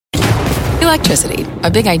Electricity, a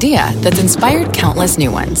big idea that's inspired countless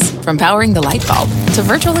new ones. From powering the light bulb to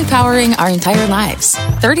virtually powering our entire lives.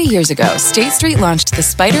 30 years ago, State Street launched the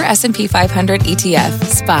Spider S&P 500 ETF,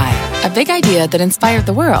 SPY. A big idea that inspired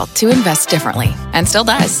the world to invest differently. And still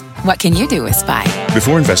does. What can you do with SPY?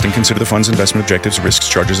 Before investing, consider the fund's investment objectives, risks,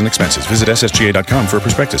 charges, and expenses. Visit ssga.com for a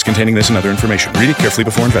prospectus containing this and other information. Read it carefully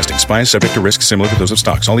before investing. SPY is subject to risks similar to those of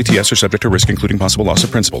stocks. All ETFs are subject to risk, including possible loss of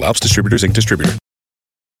principal. Alps Distributors, Inc. Distributor.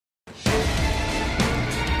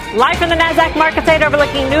 Live from the NASDAQ market site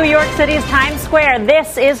overlooking New York City's Times Square,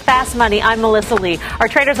 this is Fast Money. I'm Melissa Lee. Our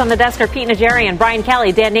traders on the desk are Pete Najarian, Brian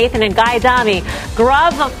Kelly, Dan Nathan, and Guy Adami.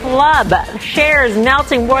 Grub Flub shares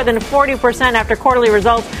melting more than 40% after quarterly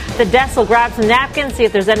results. The desk will grab some napkins, see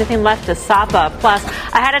if there's anything left to sop up. Plus,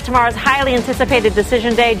 ahead of tomorrow's highly anticipated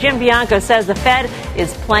decision day, Jim Bianco says the Fed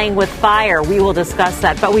is playing with fire. We will discuss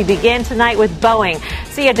that. But we begin tonight with Boeing.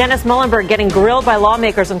 See Dennis Muhlenberg getting grilled by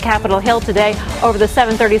lawmakers on Capitol Hill today over the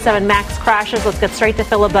 737 MAX crashes. Let's get straight to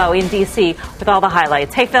Phil LeBeau in D.C. with all the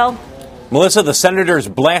highlights. Hey, Phil. Melissa, the senators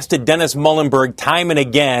blasted Dennis Muhlenberg time and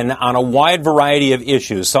again on a wide variety of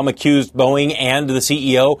issues. Some accused Boeing and the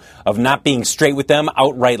CEO of not being straight with them,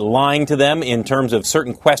 outright lying to them in terms of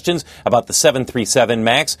certain questions about the 737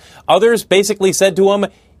 MAX. Others basically said to him,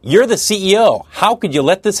 "You're the CEO. How could you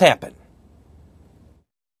let this happen?"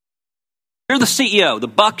 You're the CEO. The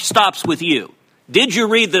buck stops with you. Did you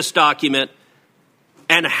read this document?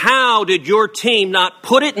 And how did your team not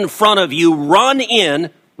put it in front of you, run in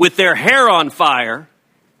with their hair on fire,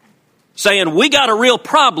 saying, we got a real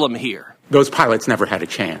problem here? Those pilots never had a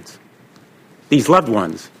chance. These loved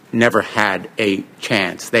ones never had a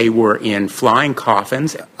chance. They were in flying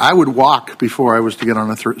coffins. I would walk before I was to get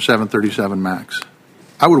on a 737 MAX.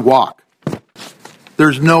 I would walk.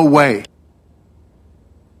 There's no way.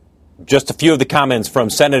 Just a few of the comments from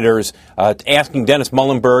senators asking Dennis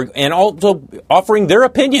Muhlenberg and also offering their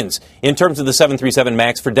opinions in terms of the 737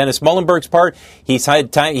 MAX. For Dennis Muhlenberg's part, he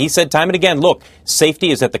said time and again, look, safety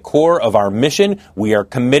is at the core of our mission. We are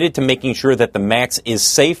committed to making sure that the MAX is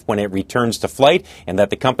safe when it returns to flight and that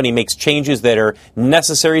the company makes changes that are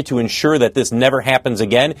necessary to ensure that this never happens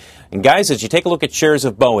again. And guys, as you take a look at shares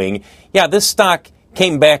of Boeing, yeah, this stock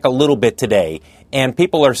came back a little bit today. And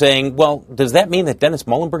people are saying, well, does that mean that Dennis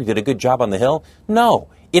Muhlenberg did a good job on the Hill? No.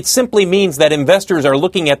 It simply means that investors are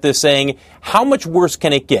looking at this saying, how much worse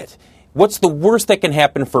can it get? What's the worst that can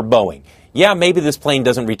happen for Boeing? Yeah, maybe this plane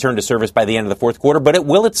doesn't return to service by the end of the fourth quarter, but it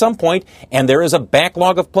will at some point, and there is a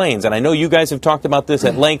backlog of planes. And I know you guys have talked about this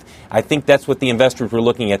at length. I think that's what the investors were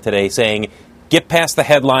looking at today, saying, get past the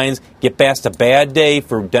headlines, get past a bad day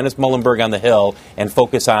for Dennis Muhlenberg on the Hill, and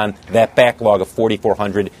focus on that backlog of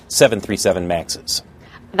 4,400 737 MAXs.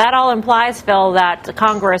 That all implies, Phil, that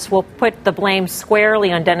Congress will put the blame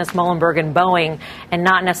squarely on Dennis Muhlenberg and Boeing and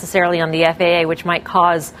not necessarily on the FAA, which might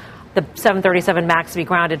cause the 737 MAX to be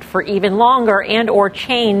grounded for even longer and or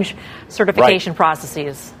change certification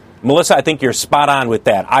processes. Melissa, I think you're spot on with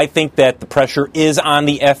that. I think that the pressure is on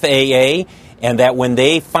the FAA. And that when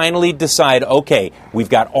they finally decide, okay, we've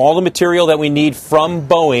got all the material that we need from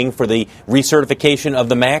Boeing for the recertification of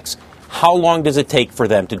the MAX, how long does it take for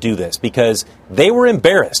them to do this? Because they were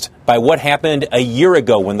embarrassed by what happened a year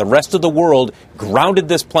ago when the rest of the world grounded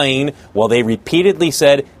this plane while they repeatedly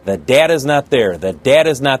said, the data's not there, the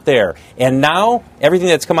data's not there. And now, everything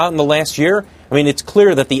that's come out in the last year, I mean, it's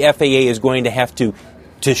clear that the FAA is going to have to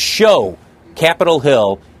show Capitol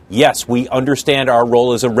Hill, yes, we understand our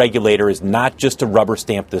role as a regulator is not just to rubber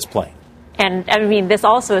stamp this plane. And, I mean, this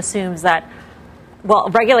also assumes that, well,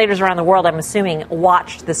 regulators around the world, I'm assuming,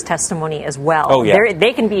 watched this testimony as well. Oh, yeah.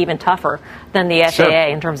 They can be even tougher than the FAA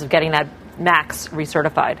in terms of getting that MAX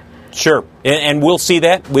recertified. Sure. And we'll see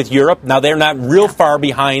that with Europe. Now, they're not real far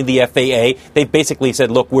behind the FAA. They've basically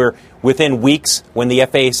said, look, we're within weeks when the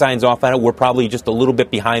FAA signs off on it. We're probably just a little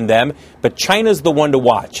bit behind them. But China's the one to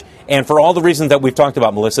watch. And for all the reasons that we've talked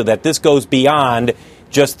about, Melissa, that this goes beyond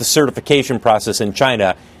just the certification process in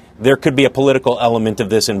China, there could be a political element of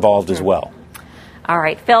this involved as well. All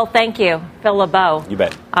right, Phil, thank you. Phil LeBeau. You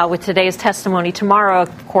bet. With today's testimony. Tomorrow,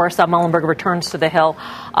 of course, Muhlenberg returns to the Hill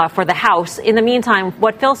for the House. In the meantime,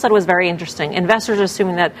 what Phil said was very interesting. Investors are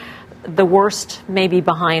assuming that the worst may be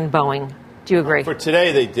behind Boeing. Do you agree? For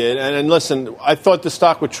today, they did. And listen, I thought the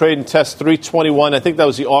stock would trade and test 321. I think that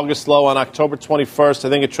was the August low on October 21st. I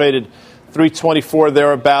think it traded 324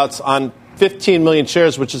 thereabouts on 15 million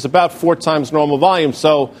shares, which is about 4 times normal volume.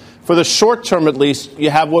 So for the short term, at least, you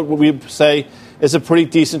have what we say is a pretty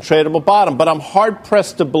decent tradable bottom. But I'm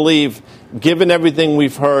hard-pressed to believe, given everything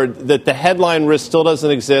we've heard, that the headline risk still doesn't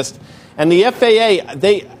exist. And the FAA,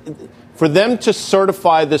 for them to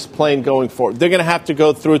certify this plane going forward, they're going to have to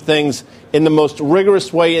go through things in the most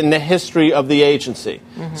rigorous way in the history of the agency.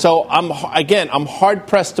 Mm-hmm. So, I'm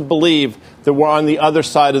hard-pressed to believe that we're on the other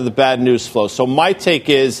side of the bad news flow. So my take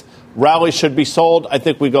is rally should be sold. I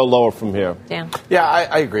think we go lower from here. Dan? Yeah,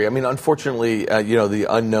 I agree. I mean, unfortunately, the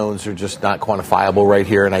unknowns are just not quantifiable right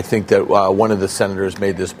here. And I think that one of the senators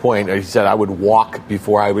made this point. He said, I would walk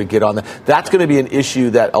before I would get on that. That's going to be an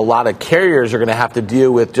issue that a lot of carriers are going to have to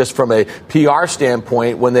deal with just from a PR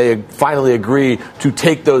standpoint when they finally agree to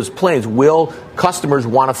take those planes. Will customers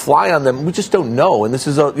want to fly on them? We just don't know. And this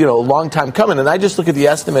is a long time coming. And I just look at the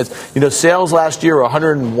estimates. Sales last year were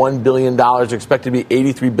 $101 billion. They're expected to be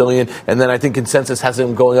 $83 billion. And then I think consensus has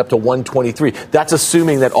them going up to $123. That's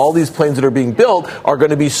assuming that all these planes that are being built are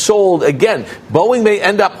going to be sold again. Boeing may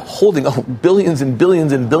end up holding billions and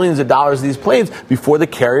billions and billions of dollars of these planes before the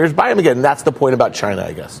carriers buy them again. And that's the point about China,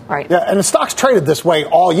 I guess. Right. Yeah, and the stock's traded this way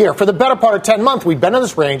all year. For the better part of 10 months, we've been in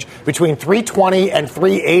this range between 320 and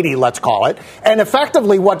 380, let's call it. And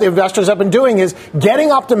effectively what the investors have been doing is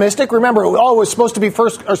getting optimistic. Remember, it was supposed to be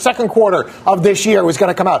first or second quarter of this year it was going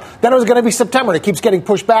to come out. Then it was going to be September. And it keeps getting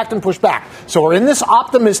pushed back and pushed back. So we're in this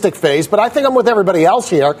optimistic phase, but I think I'm with everybody else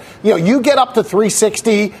here. You get up to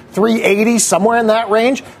 360, 380, somewhere in that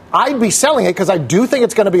range. I'd be selling it because I do think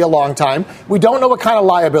it's going to be a long time. We don't know what kind of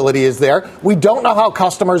liability is there. We don't know how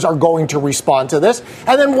customers are going to respond to this.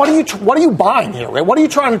 And then what are you buying here? Right? What are you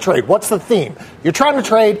trying to trade? What's the theme? You're trying to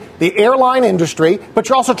trade the airline industry, but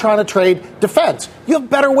you're also trying to trade defense. You have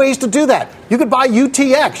better ways to do that. You could buy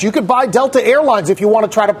UTX. You could buy Delta Airlines if you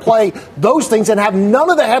want to try to play those things and have none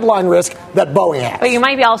of the headline risk that Boeing has. But you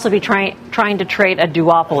might also be trying to trade a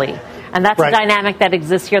duopoly. And that's a dynamic that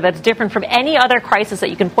exists here that's different from any other crisis that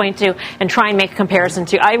you can point to and try and make a comparison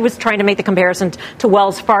to. I was trying to make the comparison to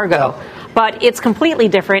Wells Fargo, but it's completely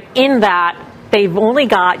different in that you've only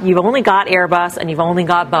got Airbus and you've only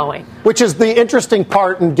got Boeing. Which is the interesting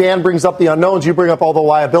part, and Dan brings up the unknowns, you bring up all the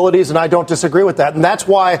liabilities, and I don't disagree with that. And that's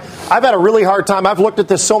why I've had a really hard time. I've looked at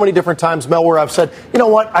this so many different times, Mel, where I've said, you know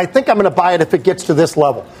what, I think I'm going to buy it if it gets to this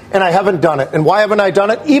level. And I haven't done it. And why haven't I done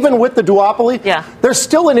it? Even with the duopoly, there's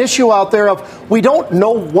still an issue out there of we don't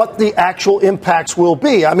know what the actual impacts will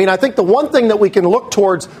be. I mean, I think the one thing that we can look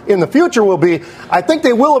towards in the future will be, I think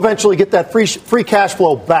they will eventually get that free cash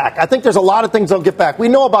flow back. I think there's a lot of things they'll get back. We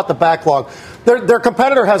know about the backlog. Their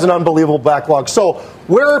competitor has an unbelievable backlog. So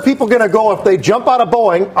where are people going to go if they jump out of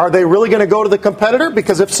Boeing? Are they really going to go to the competitor?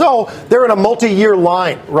 Because if so, they're in a multi-year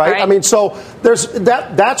line, right? I mean, so there's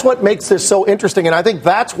that's what makes this so interesting. And I think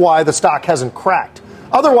that's why the stock hasn't cracked.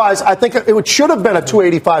 Otherwise, I think it should have been a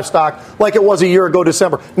 285 stock like it was a year ago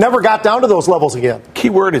December. Never got down to those levels again. Key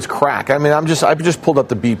word is crack. I mean, I've just pulled up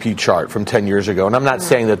the BP chart from 10 years ago, and I'm not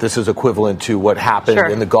saying that this is equivalent to what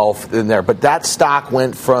happened in the Gulf in there, but that stock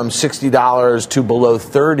went from $60 to below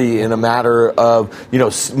 30 in a matter of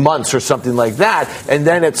months or something like that. And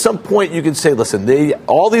then at some point you can say, listen,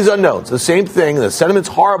 all these unknowns, the same thing, the sentiment's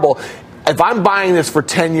horrible. If I'm buying this for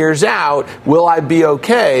 10 years out, will I be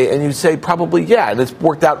okay? And you say probably yeah, and it's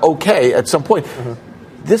worked out okay at some point.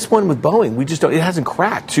 Mm-hmm. This one with Boeing, we just don't. It hasn't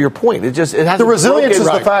cracked. To your point, it hasn't. The resilience is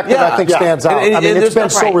the fact that I think stands out. I mean, it's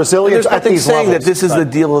been so resilient at these levels. Saying that this is the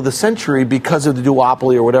deal of the century because of the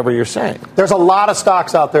duopoly or whatever you're saying. There's a lot of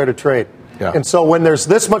stocks out there to trade. Yeah. And so when there's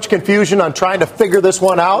this much confusion on trying to figure this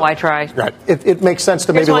one out, why try? Right, it makes sense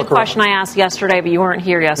to maybe look around. Here's one question I asked yesterday, but you weren't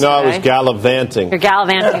here yesterday. No, I was gallivanting. You're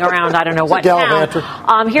gallivanting around, I don't know what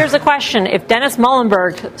town. Here's a question. If Dennis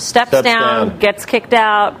Muhlenberg steps down, gets kicked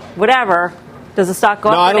out, whatever, does the stock go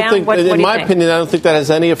up or down? Think, in my opinion, I don't think that has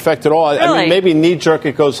any effect at all. Really? I mean, maybe knee-jerk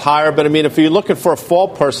it goes higher, but I mean, if you're looking for a fall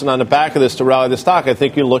person on the back of this to rally the stock, I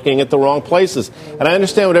think you're looking at the wrong places. And I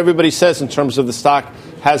understand what everybody says in terms of the stock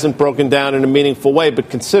hasn't broken down in a meaningful way, but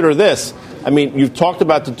consider this. I mean, you've talked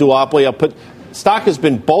about the duopoly. Stock has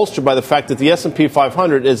been bolstered by the fact that the S&P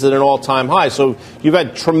 500 is at an all-time high. So you've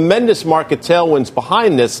had tremendous market tailwinds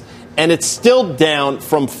behind this, and it's still down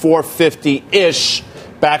from 450-ish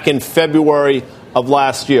back in February of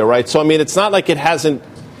last year, right? So, I mean, it's not like it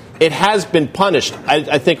has been punished.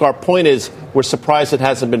 I think our point is we're surprised it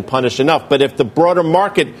hasn't been punished enough. But if the broader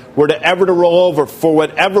market were to ever to roll over for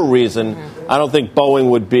whatever reason, I don't think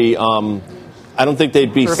Boeing would be, I don't think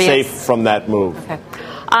they'd be safe from that move. Okay.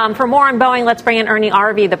 For more on Boeing, let's bring in Ernie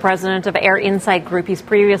Arvey, the president of Air Insight Group. He's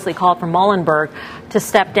previously called for Muhlenberg to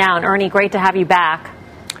step down. Ernie, great to have you back.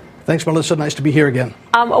 Thanks, Melissa. Nice to be here again.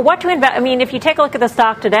 What to invest? I mean, if you take a look at the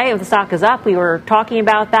stock today, if the stock is up, we were talking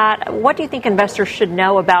about that. What do you think investors should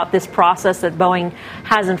know about this process that Boeing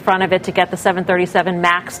has in front of it to get the 737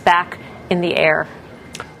 MAX back in the air?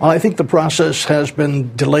 Well, I think the process has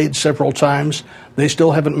been delayed several times. They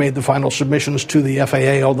still haven't made the final submissions to the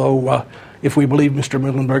FAA, although if we believe Mr.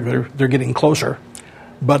 Muhlenberg, they're getting closer.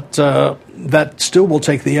 But that still will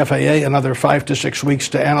take the FAA another 5 to 6 weeks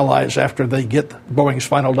to analyze after they get Boeing's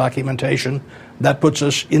final documentation. That puts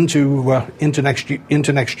us into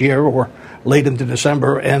next year or late into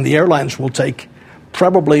December, and the airlines will take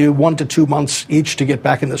probably 1 to 2 months each to get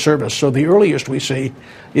back into service. So the earliest we see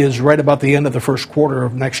is right about the end of the first quarter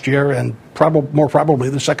of next year, and more probably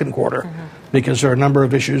the second quarter, because there are a number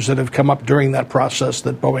of issues that have come up during that process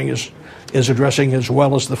that Boeing is addressing, as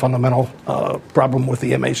well as the fundamental problem with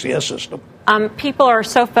the MACS system. People are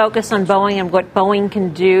so focused on Boeing and what Boeing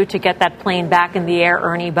can do to get that plane back in the air,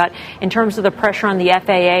 Ernie, but in terms of the pressure on the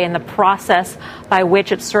FAA and the process by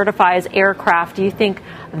which it certifies aircraft, do you think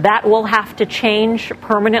that will have to change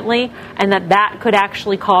permanently, and that could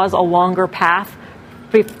actually cause a longer path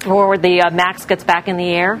before the MAX gets back in the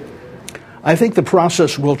air? I think the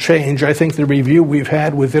process will change. I think the review we've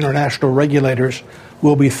had with international regulators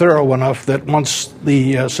will be thorough enough that once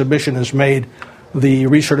the submission is made, the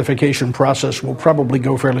recertification process will probably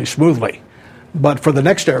go fairly smoothly. But for the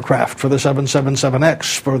next aircraft, for the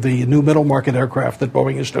 777X, for the new middle market aircraft that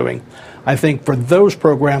Boeing is doing, I think for those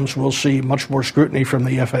programs we'll see much more scrutiny from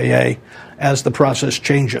the FAA as the process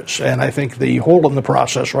changes. And I think the hole in the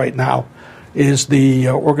process right now is the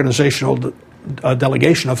Organizational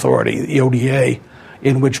Delegation Authority, the ODA,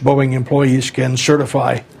 in which Boeing employees can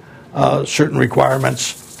certify certain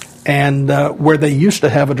requirements. And where they used to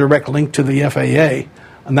have a direct link to the FAA,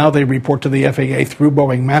 now they report to the FAA through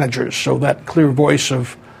Boeing managers. So that clear voice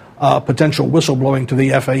of potential whistleblowing to the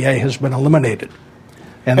FAA has been eliminated.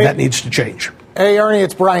 And that needs to change. Hey, Ernie,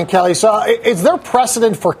 it's Brian Kelly. So is there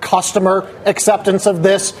precedent for customer acceptance of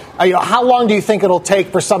this? How long do you think it'll take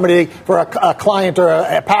for a client or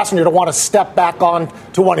a passenger to want to step back on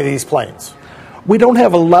to one of these planes? We don't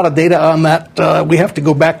have a lot of data on that. We have to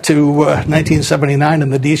go back to 1979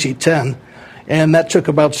 and the DC-10. And that took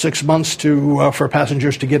about 6 months for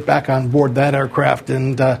passengers to get back on board that aircraft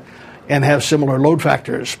and have similar load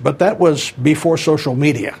factors. But that was before social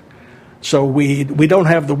media. So we don't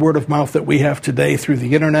have the word of mouth that we have today through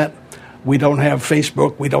the internet. We don't have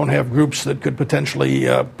Facebook. We don't have groups that could potentially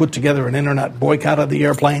put together an internet boycott of the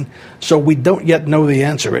airplane. So we don't yet know the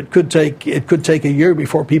answer. It could take a year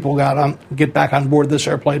before people get back on board this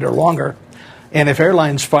airplane or longer. And if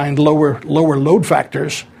airlines find lower load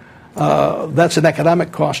factors, that's an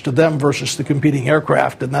economic cost to them versus the competing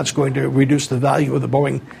aircraft, and that's going to reduce the value of the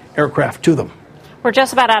Boeing aircraft to them. We're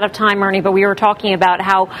just about out of time, Ernie, but we were talking about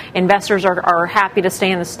how investors are happy to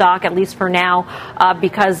stay in the stock, at least for now,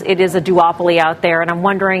 because it is a duopoly out there. And I'm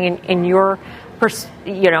wondering, in your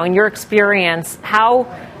experience,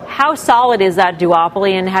 how solid is that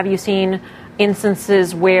duopoly, and have you seen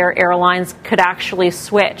instances where airlines could actually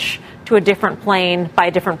switch to a different plane by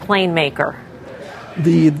a different plane maker?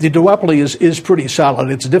 The duopoly is pretty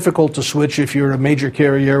solid. It's difficult to switch if you're a major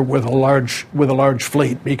carrier with a large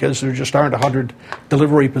fleet, because there just aren't 100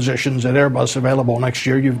 delivery positions at Airbus available next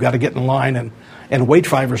year. You've got to get in line and wait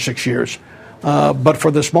 5 or 6 years. But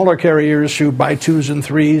for the smaller carriers who buy 2s and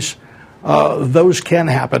 3s, those can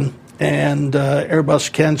happen, and Airbus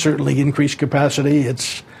can certainly increase capacity.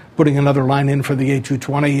 It's putting another line in for the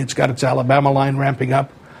A220. It's got its Alabama line ramping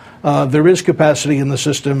up. There is capacity in the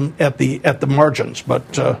system at the margins,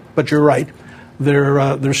 but you're right.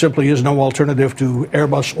 There simply is no alternative to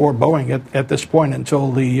Airbus or Boeing at this point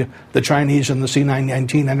until the Chinese and the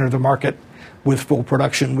C919 enter the market with full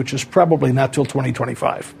production, which is probably not till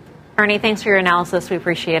 2025. Ernie, thanks for your analysis. We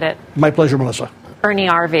appreciate it. My pleasure, Melissa. Ernie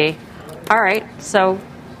RV. All right, so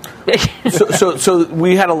So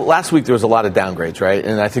we had last week there was a lot of downgrades, right?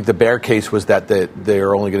 And I think the bear case was that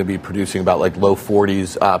they're only going to be producing about like low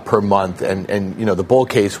 40s per month, and the bull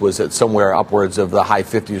case was at somewhere upwards of the high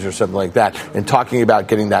 50s or something like that. And talking about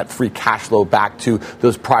getting that free cash flow back to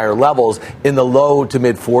those prior levels in the low to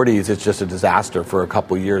mid 40s, it's just a disaster for a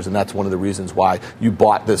couple of years, and that's one of the reasons why you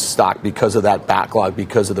bought this stock, because of that backlog,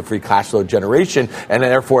 because of the free cash flow generation, and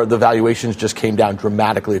therefore the valuations just came down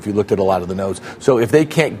dramatically if you looked at a lot of the notes. So if they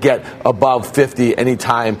can't get above 50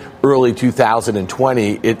 anytime early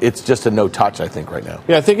 2020, it's just a no touch, I think, right now.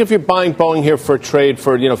 Yeah, I think if you're buying Boeing here for a trade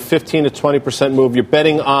for 15 to 20% move, you're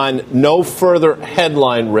betting on no further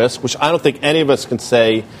headline risk, which I don't think any of us can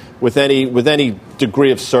say with any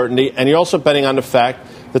degree of certainty, and you're also betting on the fact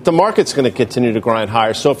that the market's going to continue to grind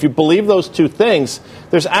higher. So if you believe those two things,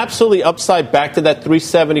 there's absolutely upside back to that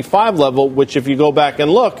 375 level, which if you go back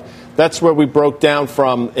and look, that's where we broke down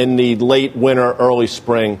from in the late winter, early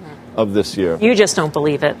spring of this year. You just don't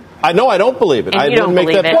believe it. I know I don't believe it. And I you don't make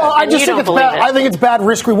believe that. it. Well, I And just you think don't it's believe bad. it. I think it's bad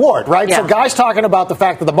risk reward, right? Yeah. So guys talking about the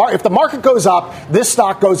fact that if the market goes up, this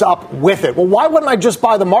stock goes up with it. Well, why wouldn't I just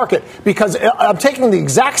buy the market? Because I'm taking the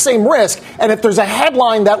exact same risk. And if there's a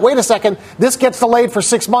headline that, wait a second, this gets delayed for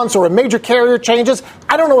 6 months or a major carrier changes,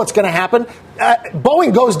 I don't know what's going to happen.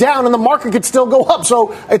 Boeing goes down and the market could still go up.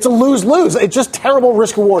 So it's a lose-lose. It's just terrible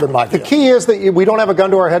risk reward in my view. The key is that we don't have a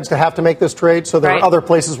gun to our heads to have to make this trade. So there Right. are other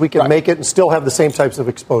places we can make it and still have the same types of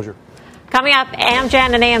exposure. Coming up,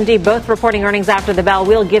 Amgen and AMD both reporting earnings after the bell.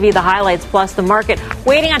 We'll give you the highlights, plus the market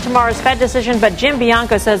waiting on tomorrow's Fed decision. But Jim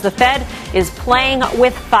Bianco says the Fed is playing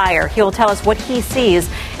with fire. He will tell us what he sees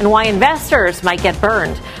and why investors might get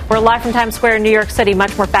burned. We're live from Times Square in New York City.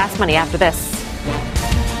 Much more Fast Money after this.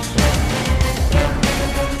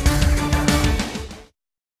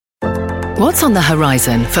 What's on the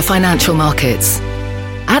horizon for financial markets?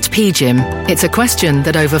 At PGIM, it's a question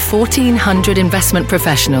that over 1,400 investment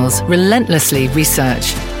professionals relentlessly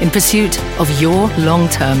research in pursuit of your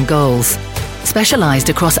long-term goals. Specialized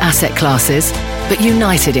across asset classes, but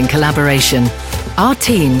united in collaboration, our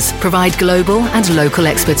teams provide global and local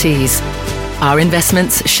expertise. Our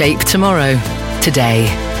investments shape tomorrow, today.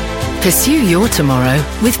 Pursue your tomorrow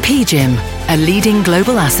with PGIM, a leading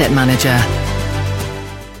global asset manager.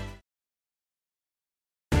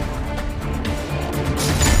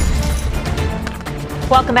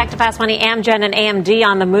 Welcome back to Fast Money. Amgen and AMD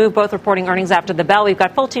on the move, both reporting earnings after the bell. We've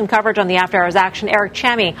got full team coverage on the after-hours action. Eric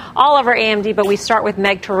Chemi all over AMD, but we start with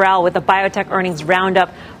Meg Terrell with the biotech earnings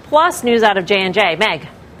roundup, plus news out of J&J. Meg.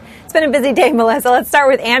 It's been a busy day, Melissa. Let's start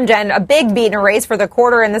with Amgen, a big beat and a raise for the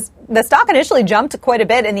quarter, and the stock initially jumped quite a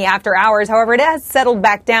bit in the after hours. However, it has settled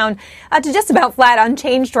back down to just about flat,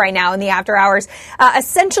 unchanged right now in the after hours,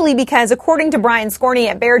 essentially because, according to Brian Scorney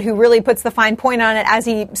at Baird, who really puts the fine point on it, as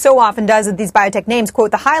he so often does with these biotech names,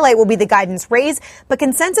 quote, the highlight will be the guidance raise, but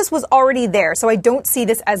consensus was already there, so I don't see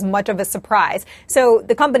this as much of a surprise. So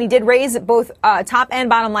the company did raise both top and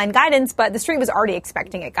bottom line guidance, but the street was already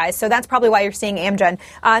expecting it, guys. So that's probably why you're seeing Amgen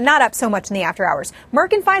not up so much in the after hours.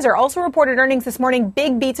 Merck and Pfizer also reported earnings this morning,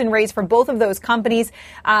 big beats and raises for both of those companies,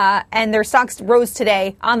 and their stocks rose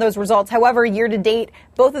today on those results. However, year to date,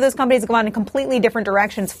 both of those companies have gone in completely different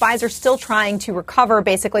directions. Pfizer still trying to recover,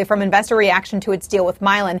 basically, from investor reaction to its deal with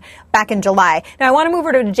Mylan back in July. Now, I want to move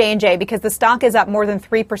over to J&J because the stock is up more than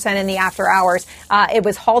 3% in the after hours. It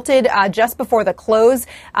was halted just before the close.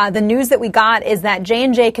 The news that we got is that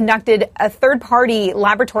J&J conducted a third-party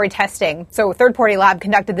laboratory testing. So a third-party lab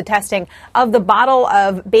conducted the testing of the bottle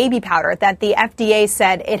of baby powder that the FDA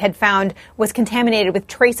said it had found was contaminated with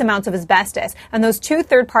trace amounts of asbestos. And those two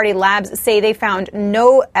third-party labs say they found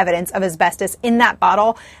no evidence of asbestos in that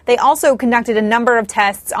bottle. They also conducted a number of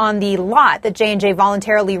tests on the lot that J&J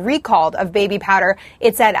voluntarily recalled of baby powder.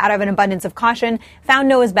 It said, out of an abundance of caution, found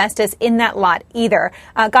no asbestos in that lot either.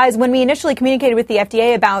 Guys, when we initially communicated with the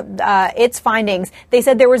FDA about its findings, they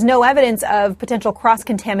said there was no evidence of potential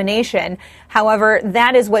cross-contamination. However,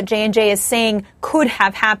 that is what J&J is saying could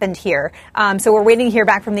have happened here. So we're waiting to hear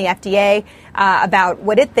back from the FDA about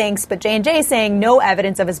what it thinks, but J&J is saying no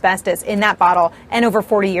evidence of asbestos in that bottle and over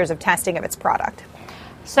 40 years of testing of its product.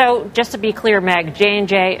 So just to be clear, Meg,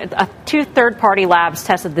 J&J, two third-party labs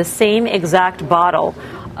tested the same exact bottle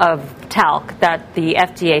of talc that the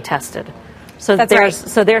FDA tested. So That's right.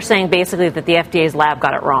 So they're saying basically that the FDA's lab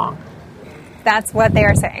got it wrong. That's what they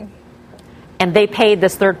are saying. And they paid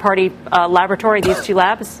this third-party laboratory, these two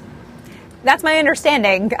labs? That's my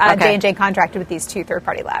understanding. Okay. J&J contracted with these two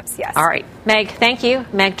third-party labs, yes. All right. Meg, thank you.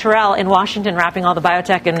 Meg Terrell in Washington, wrapping all the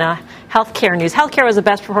biotech and healthcare news. Healthcare was the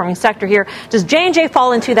best performing sector here. Does J&J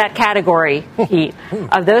fall into that category, Pete,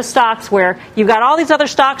 of those stocks where you've got all these other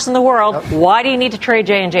stocks in the world? Why do you need to trade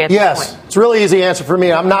J&J at this point? It's a really easy answer for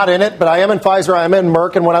me. I'm not in it, but I am in Pfizer. I am in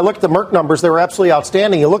Merck. And when I look at the Merck numbers, they were absolutely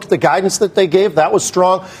outstanding. You look at the guidance that they gave, that was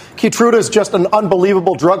strong. Keytruda is just an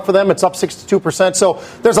unbelievable drug for them. It's up 62%. So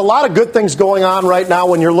there's a lot of good things going on right now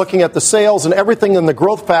when you're looking at the sales and everything in the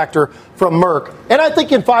growth factor from Merck. And I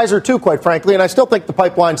think in Pfizer, too, quite frankly. And I still think the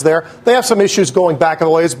pipeline's there. They have some issues going back a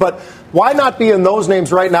ways. But why not be in those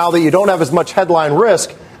names right now that you don't have as much headline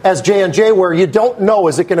risk as J&J, where you don't know,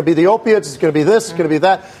 is it going to be the opiates, is it going to be this, is it going to be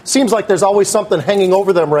that? Seems like there's always something hanging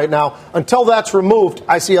over them right now. Until that's removed,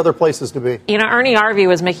 I see other places to be. You know, Ernie Arvey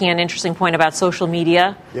was making an interesting point about social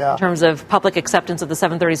media in terms of public acceptance of the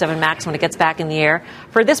 737 MAX when it gets back in the air.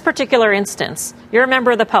 For this particular instance, you're a member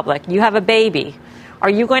of the public, you have a baby. Are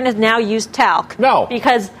you going to now use talc? No.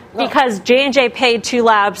 Because J&J paid two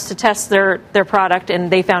labs to test their product and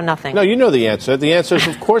they found nothing. No, you know the answer. The answer is,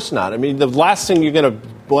 of course not. I mean, the last thing you're going to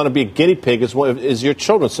want to be a guinea pig is your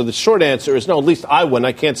children. So the short answer is no, at least I wouldn't.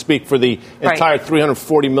 I can't speak for the entire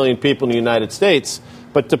 340 million people in the United States.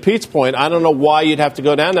 But to Pete's point, I don't know why you'd have to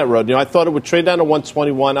go down that road. I thought it would trade down to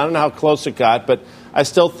 121. I don't know how close it got, but I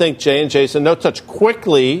still think J&J said no touch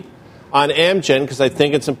quickly on Amgen because I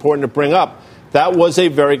think it's important to bring up. That was a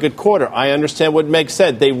very good quarter. I understand what Meg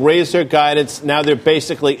said. They raised their guidance. Now they're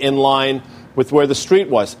basically in line with where the street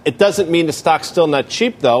was. It doesn't mean the stock's still not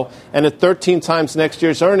cheap, though. And at 13 times next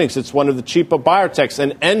year's earnings, it's one of the cheaper biotechs.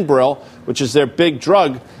 And Enbrel, which is their big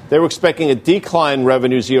drug, they were expecting a decline in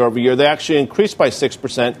revenues year over year. They actually increased by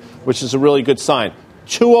 6%, which is a really good sign.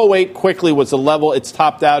 208 quickly was the level it's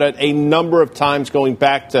topped out at a number of times going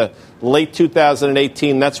back to late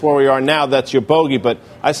 2018. That's where we are now. That's your bogey, but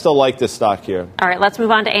I still like this stock here. All right, let's move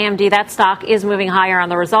on to AMD. That stock is moving higher on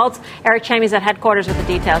the results. Eric Chamey's at headquarters with the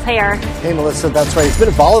details. Hey, Eric. Hey, Melissa, that's right. It's been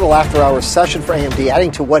a volatile after-hours session for AMD, adding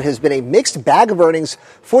to what has been a mixed bag of earnings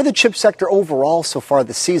for the chip sector overall so far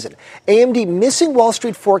this season. AMD missing Wall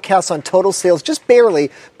Street forecasts on total sales just barely,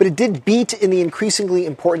 but it did beat in the increasingly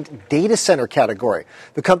important data center category.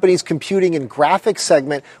 The company's computing and graphics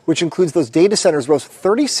segment, which includes those data centers, rose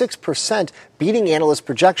 36%, beating analyst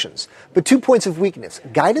projections. But 2 points of weakness.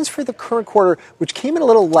 Guidance for the current quarter, which came in a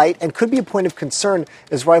little light and could be a point of concern,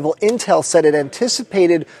 as rival Intel said it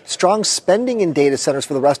anticipated strong spending in data centers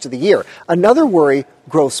for the rest of the year. Another worry,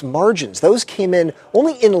 gross margins. Those came in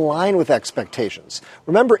only in line with expectations.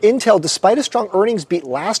 Remember, Intel, despite a strong earnings beat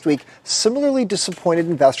last week, similarly disappointed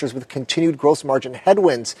investors with continued gross margin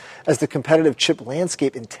headwinds as the competitive chip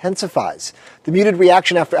landscape intensifies. The muted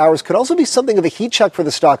reaction after hours could also be something of a heat check for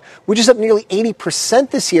the stock, which is up nearly 80%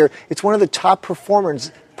 this year. It's one of the top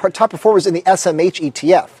performers in the SMH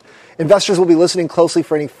ETF. Investors will be listening closely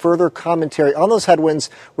for any further commentary on those headwinds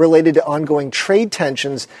related to ongoing trade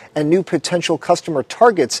tensions and new potential customer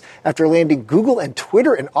targets after landing Google and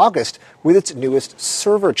Twitter in August with its newest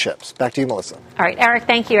server chips. Back to you, Melissa. All right, Eric,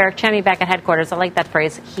 thank you. Eric Chemey back at headquarters. I like that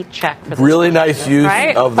phrase, heat check. Really nice use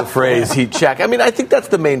of the phrase heat check. I mean, I think that's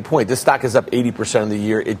the main point. This stock is up 80% of the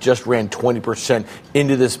year. It just ran 20%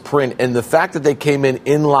 into this print. And the fact that they came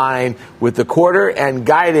in line with the quarter and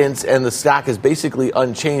guidance and the stock is basically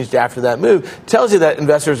unchanged after that move tells you that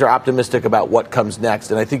investors are optimistic about what comes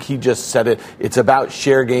next. And I think he just said it. It's about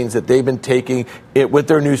share gains that they've been taking it with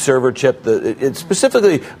their new server chip. It's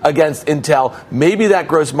specifically against Intel. Maybe that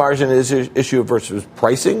gross margin is an issue versus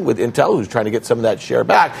pricing with Intel, who's trying to get some of that share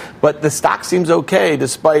back. But the stock seems okay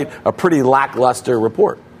despite a pretty lackluster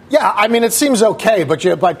report. Yeah, I mean, it seems okay, but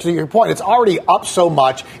to your point, it's already up so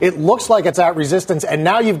much. It looks like it's at resistance, and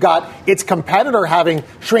now you've got its competitor having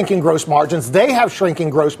shrinking gross margins. They have shrinking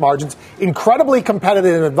gross margins, incredibly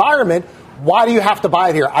competitive environment. Why do you have to buy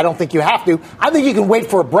it here? I don't think you have to. I think you can wait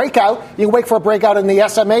for a breakout. You can wait for a breakout in the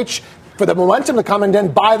SMH for the momentum to come and then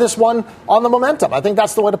buy this one on the momentum. I think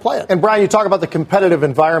that's the way to play it. And, Brian, you talk about the competitive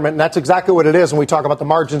environment, and that's exactly what it is, and we talk about the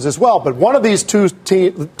margins as well. But one of these two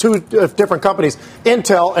different companies,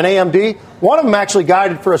 Intel and AMD, one of them actually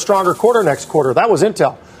guided for a stronger quarter next quarter. That was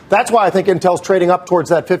Intel. That's why I think Intel's trading up towards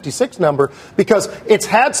that 56 number, because it's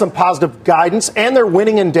had some positive guidance, and they're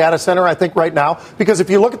winning in data center, I think, right now. Because if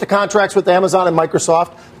you look at the contracts with Amazon and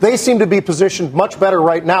Microsoft, they seem to be positioned much better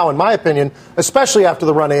right now, in my opinion, especially after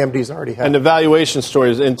the run AMD's already had. And the valuation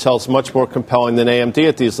story is Intel's much more compelling than AMD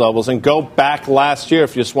at these levels. And go back last year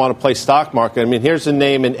if you just want to play stock market. I mean, here's a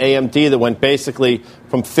name in AMD that went basically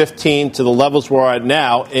from 15 to the levels we're at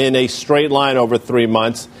now in a straight line over 3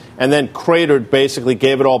 months, and then cratered, basically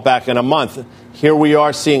gave it all back in a month. Here we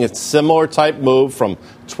are seeing a similar type move from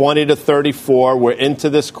 20 to 34. We're into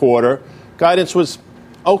this quarter. Guidance was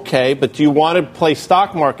okay, but do you want to play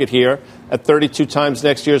stock market here at 32 times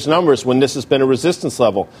next year's numbers when this has been a resistance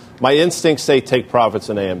level? My instincts say take profits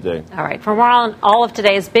in AMD. All right. For more on all of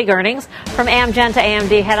today's big earnings, from Amgen to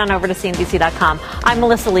AMD, head on over to CNBC.com. I'm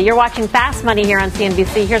Melissa Lee. You're watching Fast Money here on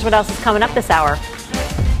CNBC. Here's what else is coming up this hour.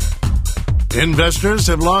 Investors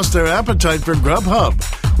have lost their appetite for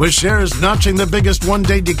Grubhub, with shares notching the biggest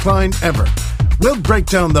one-day decline ever. We'll break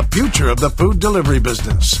down the future of the food delivery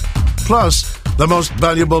business. Plus, the most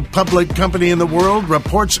valuable public company in the world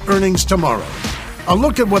reports earnings tomorrow. A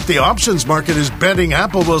look at what the options market is betting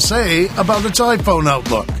Apple will say about its iPhone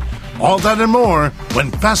outlook. All that and more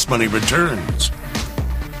when Fast Money returns.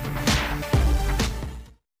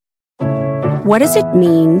 What does it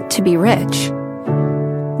mean to be rich?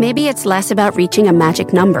 Maybe it's less about reaching a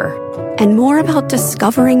magic number and more about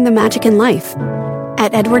discovering the magic in life.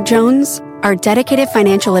 At Edward Jones, our dedicated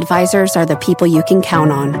financial advisors are the people you can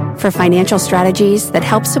count on for financial strategies that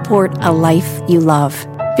help support a life you love.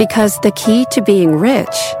 Because the key to being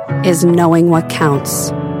rich is knowing what counts.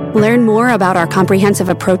 Learn more about our comprehensive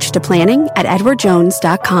approach to planning at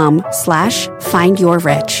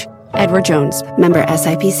edwardjones.com/findyourrich. Edward Jones, member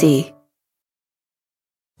SIPC.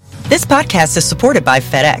 This podcast is supported by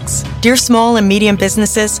FedEx. Dear small and medium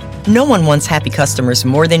businesses, no one wants happy customers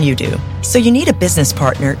more than you do. So you need a business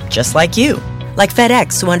partner just like you. Like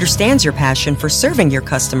FedEx, who understands your passion for serving your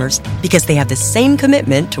customers because they have the same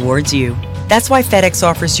commitment towards you. That's why FedEx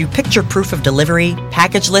offers you picture proof of delivery,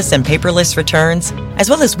 packageless and paperless returns, as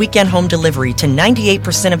well as weekend home delivery to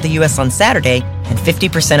 98% of the U.S. on Saturday and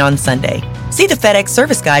 50% on Sunday. See the FedEx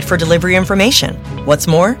service guide for delivery information. What's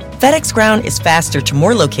more, FedEx Ground is faster to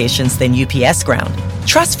more locations than UPS Ground.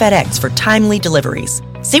 Trust FedEx for timely deliveries.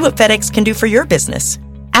 See what FedEx can do for your business.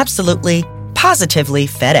 Absolutely, positively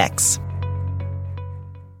FedEx.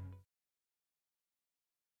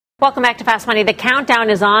 Welcome back to Fast Money. The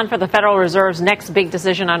countdown is on for the Federal Reserve's next big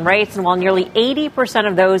decision on rates, and while nearly 80%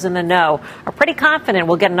 of those in the know are pretty confident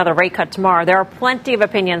we'll get another rate cut tomorrow, there are plenty of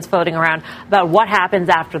opinions floating around about what happens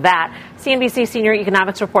after that. CNBC senior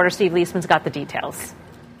economics reporter Steve Leisman's got the details.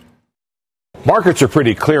 Markets are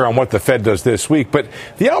pretty clear on what the Fed does this week, but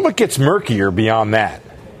the outlook gets murkier beyond that.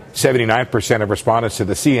 79% of respondents to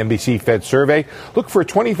the CNBC Fed survey look for a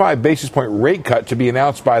 25 basis point rate cut to be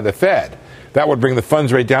announced by the Fed. That would bring the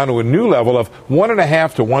funds rate down to a new level of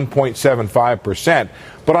 1.5% to 1.75%.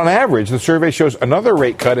 But on average, the survey shows another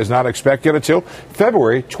rate cut is not expected until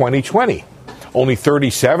February 2020. Only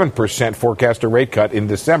 37% forecast a rate cut in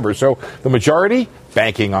December, so the majority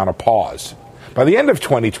banking on a pause. By the end of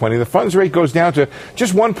 2020, the funds rate goes down to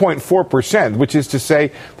just 1.4%, which is to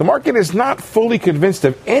say the market is not fully convinced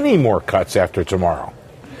of any more cuts after tomorrow.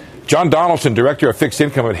 John Donaldson, director of fixed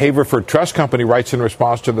income at Haverford Trust Company, writes in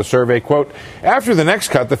response to the survey, quote, after the next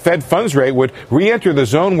cut, the Fed funds rate would re-enter the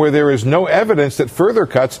zone where there is no evidence that further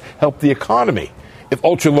cuts help the economy. If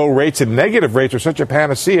ultra-low rates and negative rates are such a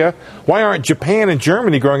panacea, why aren't Japan and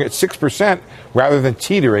Germany growing at 6% rather than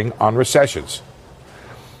teetering on recessions?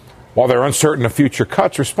 While they're uncertain of future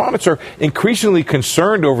cuts, respondents are increasingly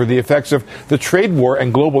concerned over the effects of the trade war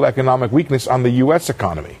and global economic weakness on the U.S.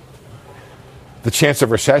 economy. The chance of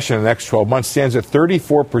recession in the next 12 months stands at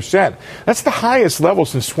 34%. That's the highest level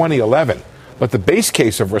since 2011. But the base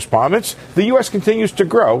case of respondents, the U.S. continues to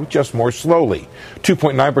grow, just more slowly.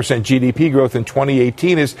 2.9% GDP growth in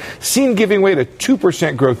 2018 is seen giving way to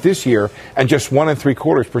 2% growth this year and just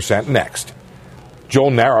 1.75% next. Joel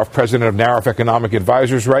Naroff, president of Naroff Economic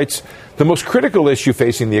Advisors, writes, the most critical issue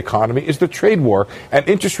facing the economy is the trade war, and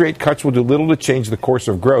interest rate cuts will do little to change the course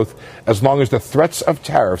of growth as long as the threats of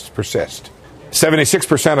tariffs persist.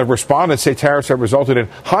 76% of respondents say tariffs have resulted in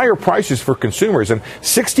higher prices for consumers, and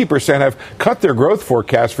 60% have cut their growth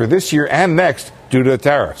forecast for this year and next due to the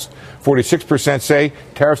tariffs. 46% say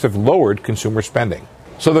tariffs have lowered consumer spending.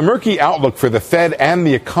 So the murky outlook for the Fed and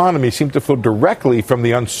the economy seem to flow directly from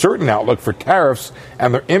the uncertain outlook for tariffs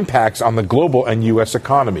and their impacts on the global and U.S.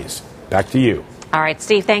 economies. Back to you. All right,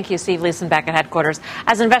 Steve, thank you. Steve Leeson back at headquarters.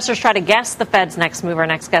 As investors try to guess the Fed's next move, our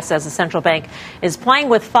next guest says the central bank is playing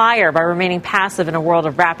with fire by remaining passive in a world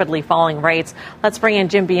of rapidly falling rates. Let's bring in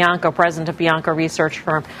Jim Bianco, president of Bianco Research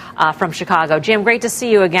Firm from Chicago. Jim, great to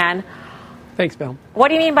see you again. Thanks, Bill. What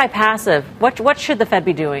do you mean by passive? What should the Fed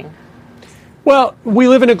be doing? Well, we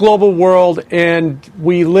live in a global world, and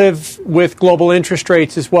we live with global interest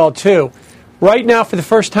rates as well, too. Right now, for the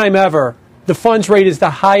first time ever, the funds rate is the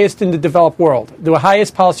highest in the developed world, the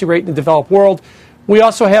highest policy rate in the developed world. We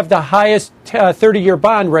also have the highest 30-year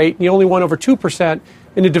bond rate, the only one over 2%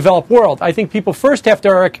 in the developed world. I think people first have to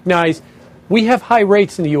recognize we have high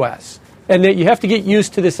rates in the U.S., and that you have to get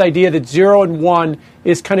used to this idea that 0 and 1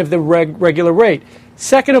 is kind of the regular rate.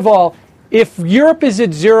 Second of all, if Europe is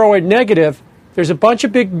at 0 or negative, there's a bunch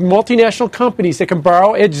of big multinational companies that can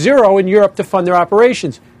borrow at 0 in Europe to fund their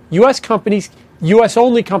operations. U.S. companies,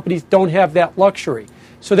 U.S.-only companies, don't have that luxury.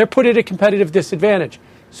 So they're put at a competitive disadvantage.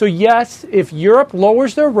 So yes, if Europe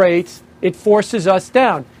lowers their rates, it forces us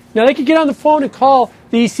down. Now, they could get on the phone and call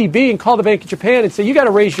the ECB and call the Bank of Japan and say, you got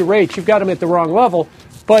to raise your rates. You've got them at the wrong level.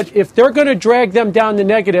 But if they're going to drag them down to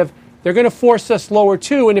negative, they're going to force us lower,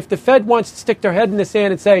 too. And if the Fed wants to stick their head in the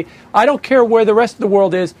sand and say, I don't care where the rest of the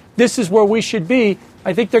world is, this is where we should be,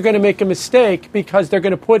 I think they're going to make a mistake because they're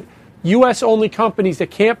going to put U.S.-only companies that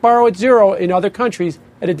can't borrow at 0 in other countries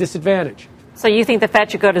at a disadvantage. So you think the Fed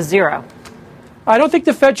should go to 0? I don't think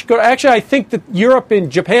the Fed should go. Actually, I think that Europe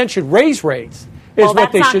and Japan should raise rates. Well,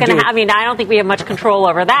 that's not going to. I mean, I don't think we have much control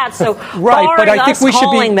over that. So, right, but I think we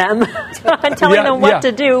should be them and telling them what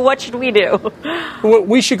to do. What should we do?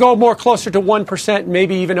 We should go more closer to 1%,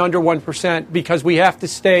 maybe even under 1%, because we have to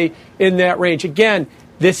stay in that range. Again,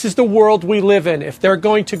 this is the world we live in. If they're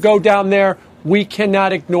going to go down there, we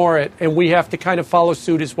cannot ignore it, and we have to kind of follow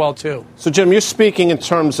suit as well, too. So, Jim, you're speaking in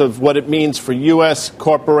terms of what it means for U.S.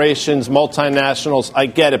 corporations, multinationals. I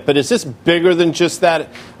get it. But is this bigger than just that?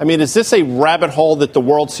 I mean, is this a rabbit hole that the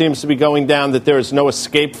world seems to be going down that there is no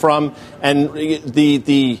escape from? And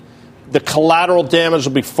the collateral damage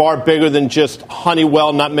will be far bigger than just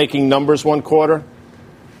Honeywell not making numbers one quarter?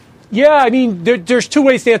 Yeah, I mean, there's two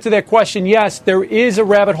ways to answer that question. Yes, there is a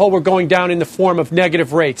rabbit hole we're going down in the form of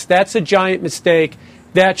negative rates. That's a giant mistake.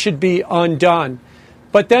 That should be undone.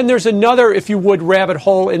 But then there's another, if you would, rabbit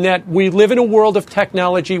hole in that we live in a world of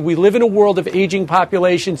technology. We live in a world of aging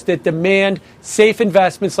populations that demand safe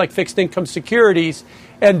investments like fixed income securities.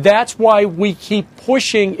 And that's why we keep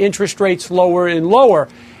pushing interest rates lower and lower.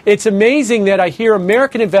 It's amazing that I hear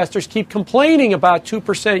American investors keep complaining about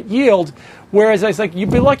 2% yield, whereas I was like, you'd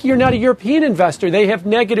be lucky you're not a European investor. They have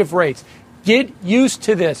negative rates. Get used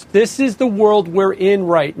to this. This is the world we're in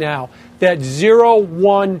right now. That 0,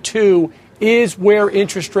 1, 2 is where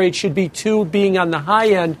interest rates should be, 2 being on the high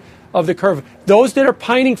end of the curve. Those that are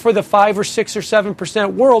pining for the 5 or 6 or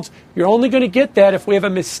 7% worlds, you're only going to get that if we have a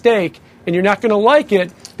mistake, and you're not going to like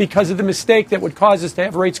it because of the mistake that would cause us to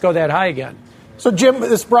have rates go that high again. So, Jim,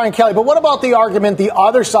 this is Brian Kelly, but what about the argument, the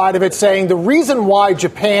other side of it, saying the reason why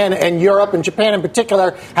Japan and Europe, and Japan in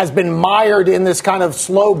particular, has been mired in this kind of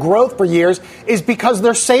slow growth for years is because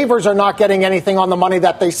their savers are not getting anything on the money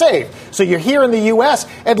that they save. So you're here in the U.S.,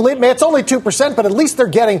 it's only 2%, but at least they're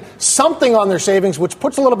getting something on their savings, which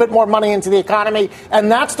puts a little bit more money into the economy,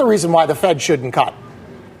 and that's the reason why the Fed shouldn't cut.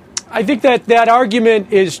 I think that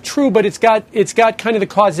argument is true, but it's got kind of the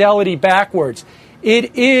causality backwards.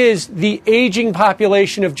 It is the aging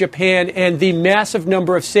population of Japan and the massive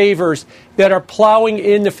number of savers that are plowing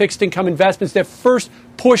in the fixed income investments that first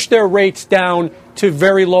push their rates down to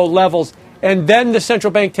very low levels, and then the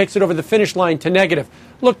central bank takes it over the finish line to negative.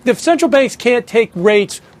 Look, the central banks can't take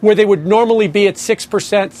rates where they would normally be at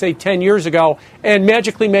 6%, say 10 years ago, and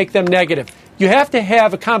magically make them negative. You have to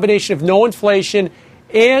have a combination of no inflation,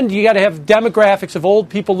 and you got to have demographics of old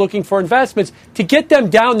people looking for investments to get them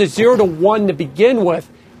down to 0 to 1 to begin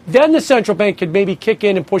with. Then the central bank could maybe kick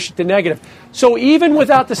in and push it to negative. So even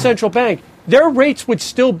without the central bank, their rates would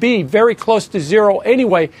still be very close to 0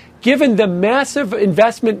 anyway, given the massive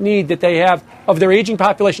investment need that they have of their aging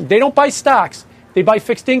population. They don't buy stocks. They buy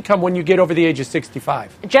fixed income when you get over the age of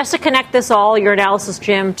 65. Just to connect this all, your analysis,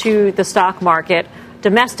 Jim, to the stock market,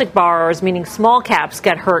 domestic borrowers, meaning small caps,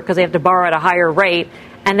 get hurt because they have to borrow at a higher rate,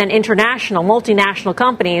 and then international, multinational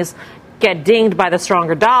companies get dinged by the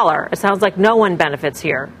stronger dollar. It sounds like no one benefits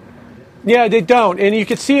here. Yeah, they don't. And you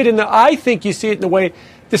can see it I think you see it in the way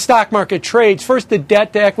the stock market trades. First, the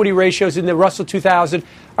debt to equity ratios in the Russell 2000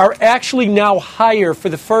 are actually now higher for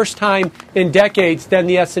the first time in decades than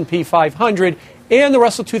the S&P 500. And the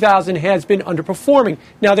Russell 2000 has been underperforming.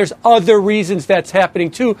 Now, there's other reasons that's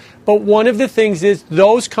happening, too. But one of the things is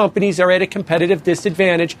those companies are at a competitive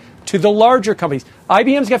disadvantage to the larger companies.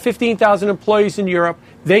 IBM's got 15,000 employees in Europe.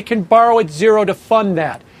 They can borrow at 0 to fund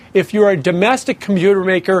that. If you're a domestic computer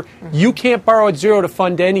maker, you can't borrow at 0 to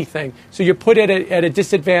fund anything. So you're put at a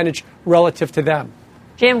disadvantage relative to them.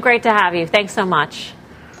 Jim, great to have you. Thanks so much.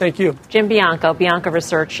 Thank you. Jim Bianco, Bianco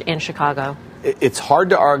Research in Chicago. It's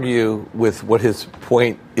hard to argue with what his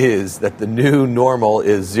point is, that the new normal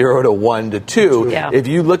is 0 to 1 to 2. Yeah. If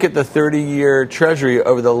you look at the 30-year Treasury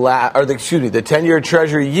over the 10-year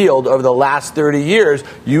Treasury yield over the last 30 years,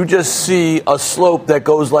 you just see a slope that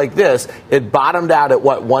goes like this. It bottomed out at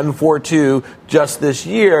 142 just this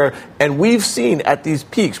year, and we've seen at these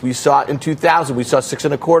peaks. We saw it in 2000. We saw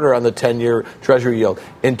 6.25 on the 10-year Treasury yield.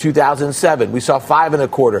 In 2007, we saw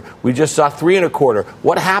 5.25. We just saw 3.25.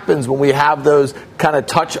 What happens when we have those kind of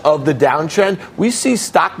touch of the downtrend? We see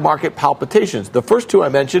stock market palpitations. The first two I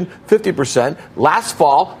mentioned, 50%. Last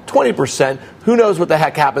fall, 20%. Who knows what the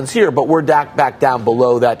heck happens here, but we're back down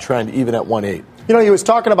below that trend, even at 1.8. You know, he was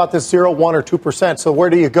talking about this 0, 1, or 2%. So where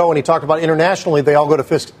do you go? And he talked about internationally, they all go to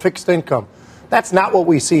fixed income. That's not what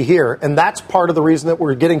we see here. And that's part of the reason that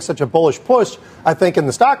we're getting such a bullish push, I think, in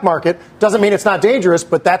the stock market. Doesn't mean it's not dangerous,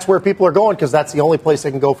 but that's where people are going because that's the only place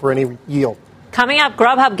they can go for any yield. Coming up,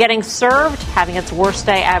 Grubhub getting served, having its worst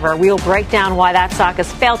day ever. We'll break down why that stock has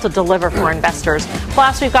failed to deliver for investors.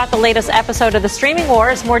 Plus, we've got the latest episode of the Streaming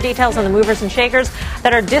Wars, more details on the movers and shakers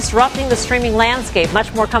that are disrupting the streaming landscape.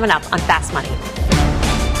 Much more coming up on Fast Money.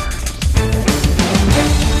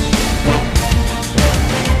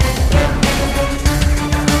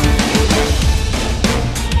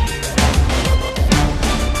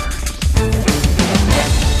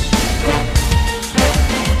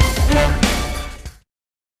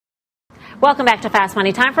 Welcome back to Fast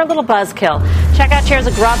Money. Time for a little buzzkill. Checkout shares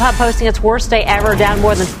of Grubhub posting its worst day ever, down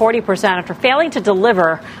more than 40% after failing to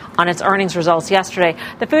deliver on its earnings results yesterday.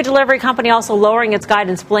 The food delivery company also lowering its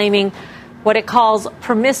guidance, blaming what it calls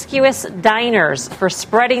promiscuous diners for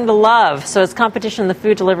spreading the love. So as competition in the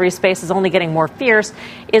food delivery space is only getting more fierce,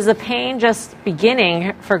 is the pain just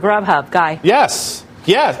beginning for Grubhub? Guy? Yes.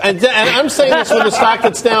 And I'm saying this with a stock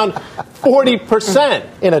that's down 40%.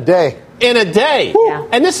 In a day. Yeah.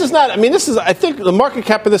 And this is not, I think the market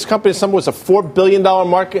cap of this company somewhere was a $4 billion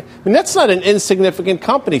market. That's not an insignificant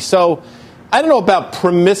company. So I don't know about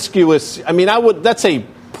promiscuous. That's a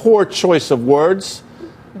poor choice of words.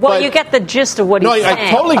 Well, you get the gist of what he's saying. No,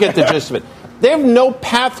 I totally get the gist of it. They have no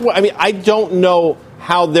pathway. I don't know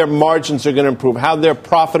how their margins are going to improve, how their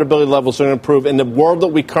profitability levels are going to improve in the world that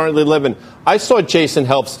we currently live in. I saw Jason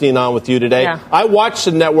Helfstein on with you today. Yeah. I watched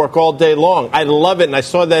the network all day long. I love it, and I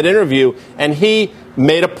saw that interview, and he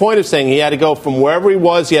made a point of saying he had to go from wherever he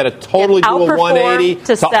was. He had to totally do a 180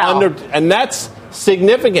 to sell. And that's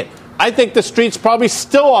significant. I think the street's probably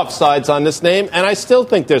still offsides on this name, and I still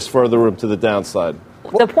think there's further room to the downside.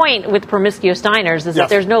 The point with promiscuous diners is that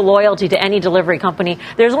there's no loyalty to any delivery company.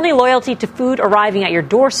 There's only loyalty to food arriving at your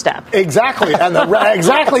doorstep. Exactly. And the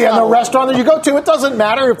restaurant that you go to, it doesn't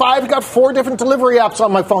matter. If I've got 4 different delivery apps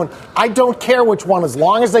on my phone, I don't care which one, as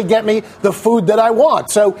long as they get me the food that I want.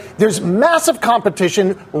 So there's massive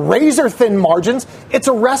competition, razor-thin margins. It's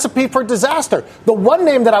a recipe for disaster. The one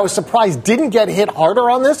name that I was surprised didn't get hit harder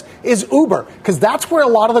on this is Uber, because that's where a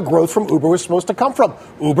lot of the growth from Uber was supposed to come from.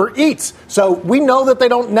 Uber Eats. So we know that they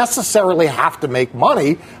don't necessarily have to make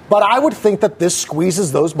money, but I would think that this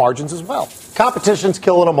squeezes those margins as well. Competition's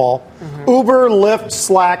killing them all. Mm-hmm. Uber, Lyft,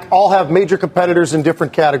 Slack all have major competitors in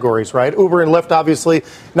different categories, right? Uber and Lyft, obviously,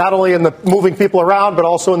 not only in the moving people around, but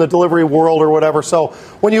also in the delivery world or whatever. So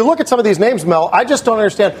when you look at some of these names, Mel, I just don't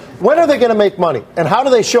understand, when are they going to make money? And how do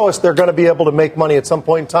they show us they're going to be able to make money at some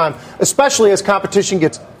point in time, especially as competition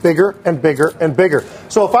gets bigger and bigger and bigger?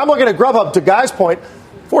 So if I'm looking at Grubhub, to Guy's point,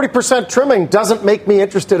 40% trimming doesn't make me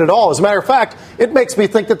interested at all. As a matter of fact, it makes me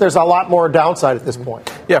think that there's a lot more downside at this point.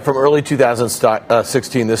 Yeah, from early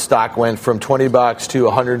 2016, this stock went from $20 to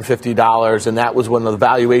 $150, and that was when the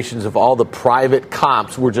valuations of all the private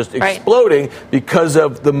comps were just exploding because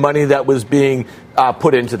of the money that was being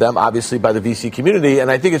put into them, obviously, by the VC community. And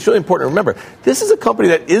I think it's really important to remember, this is a company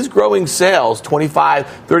that is growing sales 25,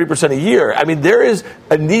 30% a year. There is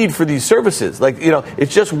a need for these services.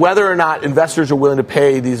 It's just whether or not investors are willing to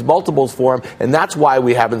pay these multiples for them. And that's why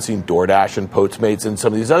we haven't seen DoorDash and Postmates and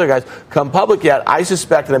some of these other guys come public yet. I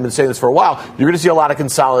suspect, and I've been saying this for a while, you're going to see a lot of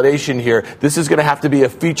consolidation here. This is going to have to be a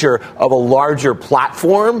feature of a larger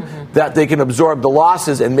platform that they can absorb the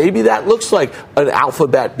losses. And maybe that looks like an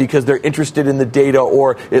Alphabet because they're interested in the data,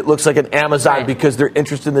 or it looks like an Amazon because they're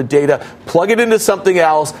interested in the data. Plug it into something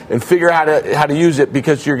else and figure out how to use it,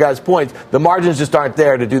 because to your guys' point, the margins just aren't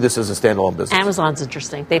there to do this as a standalone business. Amazon's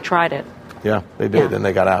interesting. They tried it. Yeah, they did, and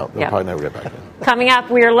they got out. They'll probably never get back in. Coming up,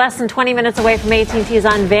 we are less than 20 minutes away from AT&T's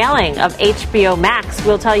unveiling of HBO Max.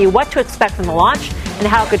 We'll tell you what to expect from the launch and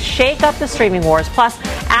how it could shake up the streaming wars. Plus,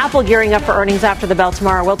 Apple gearing up for earnings after the bell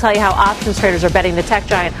tomorrow. We'll tell you how options traders are betting the tech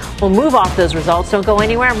giant will move off those results. Don't go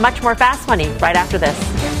anywhere. Much more Fast Money right after this.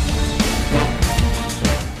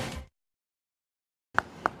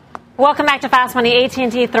 Welcome back to Fast Money.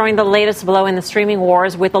 AT&T throwing the latest blow in the streaming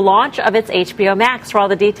wars with the launch of its HBO Max. For all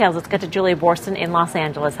the details, let's get to Julia Borsten in Los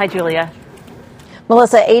Angeles. Hi, Julia.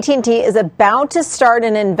 Melissa, AT&T is about to start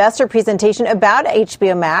an investor presentation about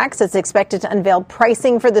HBO Max. It's expected to unveil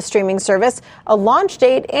pricing for the streaming service, a launch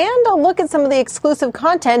date, and a look at some of the exclusive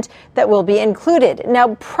content that will be included.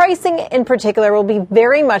 Now, pricing in particular will be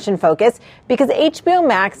very much in focus because HBO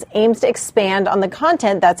Max aims to expand on the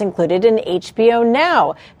content that's included in HBO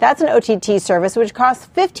Now. That's an OTT service which costs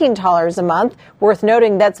 $15 a month. Worth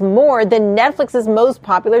noting, that's more than Netflix's most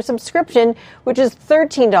popular subscription, which is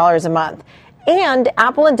 $13 a month. And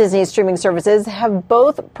Apple and Disney streaming services have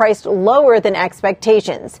both priced lower than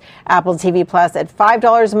expectations. Apple TV Plus at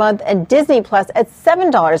 $5 a month and Disney Plus at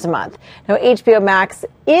 $7 a month. Now, HBO Max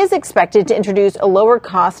is expected to introduce a lower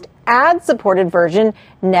cost ad-supported version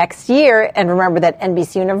next year. And remember that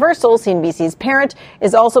NBC Universal, CNBC's parent,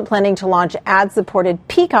 is also planning to launch ad-supported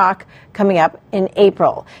Peacock coming up in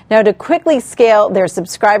April. Now, to quickly scale their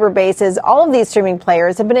subscriber bases, all of these streaming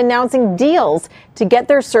players have been announcing deals to get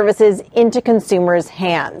their services into consumers'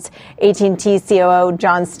 hands. AT&T COO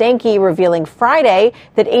John Stankey revealing Friday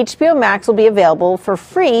that HBO Max will be available for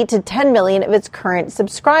free to 10 million of its current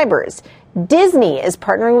subscribers. Disney is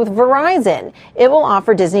partnering with Verizon. It will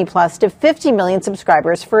offer Disney Plus to 50 million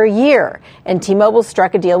subscribers for a year. And T-Mobile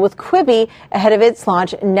struck a deal with Quibi ahead of its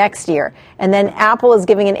launch next year. And then Apple is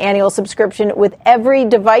giving an annual subscription with every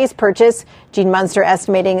device purchase. Gene Munster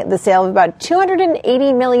estimating the sale of about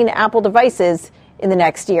 280 million Apple devices in the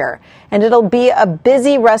next year. And it'll be a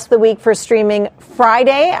busy rest of the week for streaming.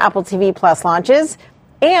 Friday, Apple TV Plus launches.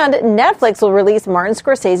 And Netflix will release Martin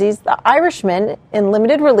Scorsese's The Irishman in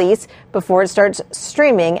limited release before it starts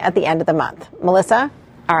streaming at the end of the month. Melissa?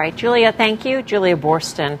 All right, Julia, thank you. Julia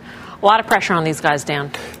Borston. A lot of pressure on these guys, Dan.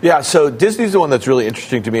 Yeah, so Disney's the one that's really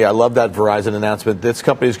interesting to me. I love that Verizon announcement. This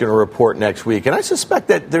company is going to report next week. And I suspect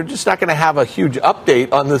that they're just not going to have a huge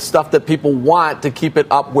update on the stuff that people want to keep it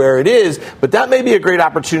up where it is. But that may be a great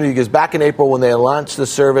opportunity because back in April when they launched the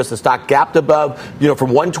service, the stock gapped above, from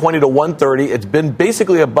 120 to 130. It's been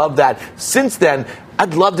basically above that since then.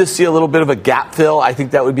 I'd love to see a little bit of a gap fill. I think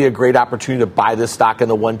that would be a great opportunity to buy this stock in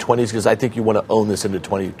the 120s because I think you want to own this into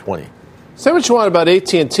 2020. Say what you want about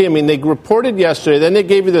AT&T. I mean, they reported yesterday, then they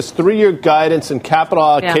gave you this 3-year guidance and capital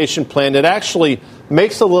allocation plan that actually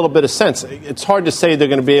makes a little bit of sense. It's hard to say they're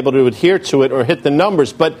going to be able to adhere to it or hit the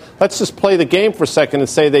numbers, but let's just play the game for a second and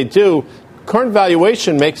say they do. Current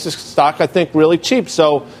valuation makes this stock, I think, really cheap.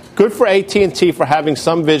 So good for AT&T for having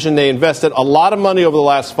some vision. They invested a lot of money over the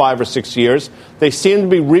last 5 or 6 years. They seem to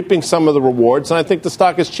be reaping some of the rewards, and I think the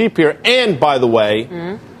stock is cheap here. And, by the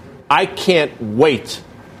way, I can't wait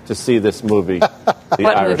to see this movie, The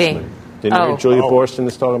What Irishman. movie? Didn't you hear Julia Borston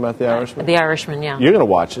is talking about The Irishman? The Irishman, yeah. You're going to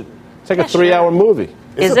watch it. It's like a 3-hour movie.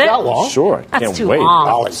 Is it that long? Sure. That's Can't too wait. long.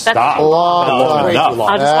 Oh, That's stop. too long.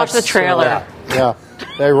 I'll just watch the trailer. Yeah,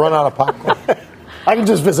 they run out of popcorn. I can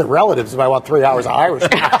just visit relatives if I want 3 hours of Irish.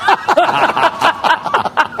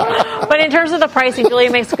 But in terms of the pricing,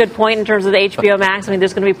 Julia makes a good point in terms of the HBO Max. I mean,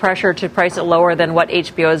 there's going to be pressure to price it lower than what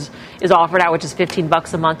HBO is offered at, which is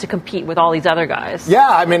 $15 a month to compete with all these other guys. Yeah,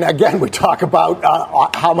 I mean, again, we talk about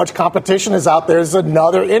how much competition is out there. There's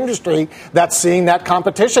another industry that's seeing that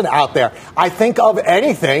competition out there. I think of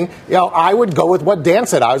anything, I would go with what Dan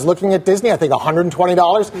said. I was looking at Disney. I think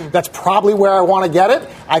 $120. That's probably where I want to get it.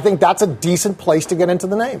 I think that's a decent place to get into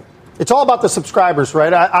the name. It's all about the subscribers,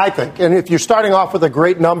 right? I think. And if you're starting off with a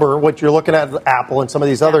great number, what you're looking at Apple and some of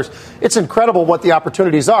these others, it's incredible what the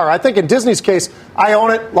opportunities are. I think in Disney's case, I own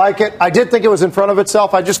it, like it. I did think it was in front of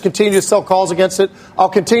itself. I just continue to sell calls against it. I'll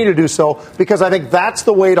continue to do so because I think that's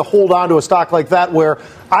the way to hold on to a stock like that where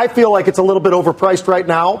I feel like it's a little bit overpriced right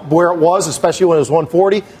now where it was, especially when it was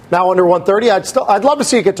 140, now under 130. I'd love to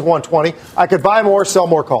see it get to 120. I could buy more, sell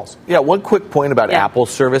more calls. Yeah, one quick point about Apple's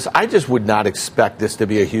service. I just would not expect this to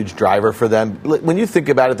be a huge driver for them. When you think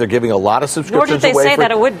about it, they're giving a lot of subscriptions away. Nor did they say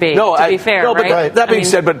that it would be, to be fair, no, but right? That being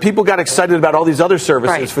said, but people got excited about all these other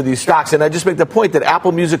services for these stocks. And I just make the point that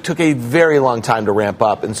Apple Music took a very long time to ramp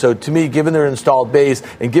up. And so to me, given their installed base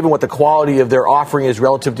and given what the quality of their offering is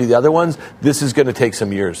relative to the other ones, this is going to take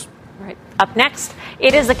some years. Up next,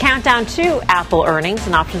 it is a countdown to Apple earnings,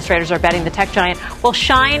 and options traders are betting the tech giant will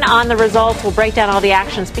shine on the results. We'll break down all the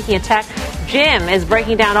action. Speaking of tech, Jim is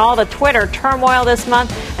breaking down all the Twitter turmoil this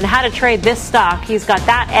month and how to trade this stock. He's got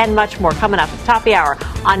that and much more coming up at the top of the hour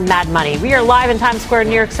on Mad Money. We are live in Times Square,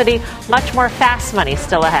 New York City. Much more fast money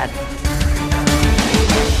still ahead.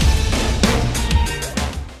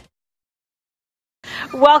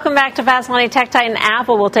 Welcome back to Fast Money. Tech Titan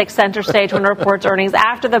Apple will take center stage when it reports earnings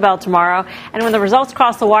after the bell tomorrow. And when the results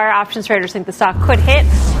cross the wire, options traders think the stock could hit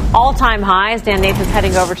all-time highs. Dan Nathan's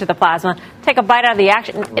heading over to the plasma. Take a bite out of the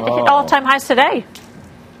action. It hit all-time highs today.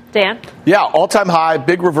 Dan? Yeah, all-time high,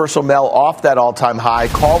 big reversal Mel off that all-time high.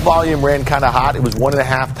 Call volume ran kind of hot. It was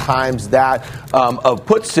 1.5 times that of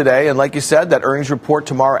puts today. And like you said, that earnings report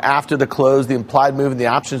tomorrow after the close, the implied move in the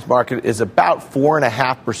options market is about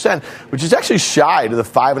 4.5%, which is actually shy to the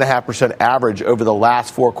 5.5% average over the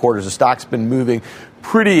last 4 quarters. The stock's been moving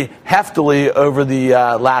pretty heftily over the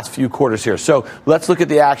last few quarters here. So let's look at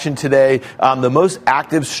the action today. The most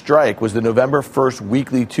active strike was the November 1st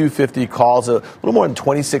weekly 250 calls. A little more than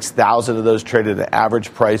 26,000 of those traded at an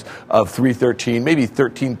average price of $313. Maybe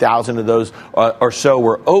 13,000 of those or so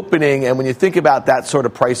were opening. And when you think about that sort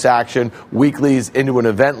of price action, weeklies into an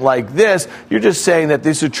event like this, you're just saying that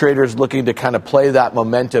these are traders looking to kind of play that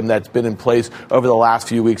momentum that's been in place over the last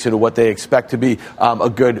few weeks into what they expect to be a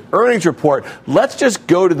good earnings report. Let's just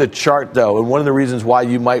go to the chart, though, and one of the reasons why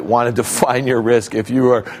you might want to define your risk if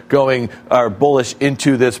you are going bullish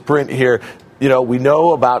into this print here. we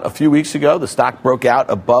know about a few weeks ago, the stock broke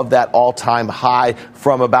out above that all-time high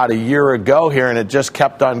from about a year ago here, and it just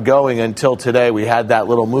kept on going until today. We had that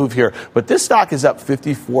little move here. But this stock is up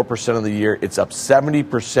 54% of the year. It's up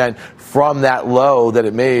 70% from that low that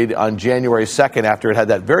it made on January 2nd after it had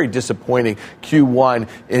that very disappointing Q1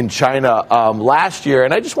 in China last year.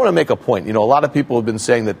 And I just want to make a point. A lot of people have been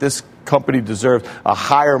saying that this company deserves a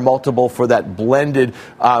higher multiple for that blended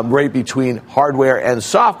rate between hardware and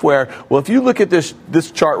software. Well, if you look at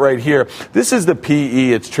this chart right here, this is the PE.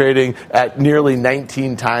 It's trading at nearly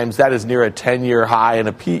 19 times. That is near a 10-year high, and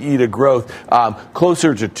a PE to growth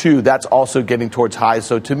closer to 2. That's also getting towards highs.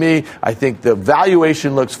 So to me, I think the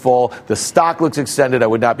valuation looks full. The stock looks extended. I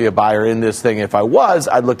would not be a buyer in this thing. If I was,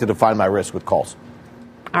 I'd look to define my risk with calls.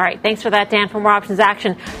 All right. Thanks for that, Dan. For more options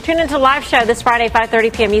action, tune into the live show this Friday,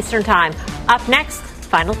 5:30 p.m. Eastern Time. Up next,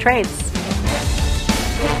 final trades.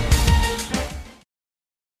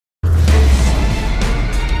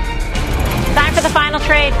 Time for the final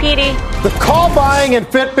trade, Petey. The call buying in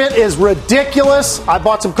Fitbit is ridiculous. I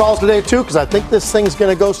bought some calls today, too, because I think this thing's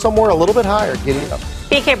going to go somewhere a little bit higher. Giddy up.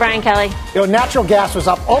 BK, Brian Kelly. Natural gas was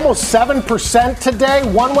up almost 7% today.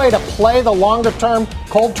 One way to play the longer-term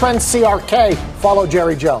cold trend CRK, follow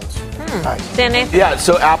Jerry Jones. Nice. Dan Nathan? Yeah,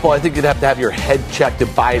 so Apple, I think you'd have to have your head checked to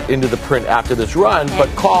buy it into the print after this run.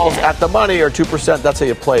 But calls at the money are 2%. That's how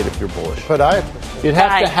you play it if you're bullish. Podiatrist. You'd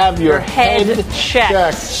have to have your head checked.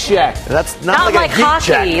 And that's not like a heat hockey,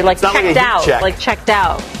 check. like It's not checked out. check. Like checked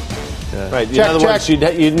out. Yeah. Right. In other words,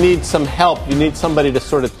 you'd need some help. You need somebody to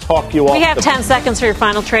sort of talk you off. We have 10 seconds for your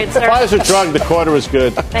final trade, sir. If I was a drug, the quarter was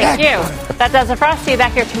good. Thank you. That does it for us. See you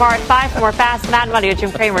back here tomorrow at 5 for more Fast Mad Money with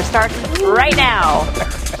Jim Cramer. Starts right now.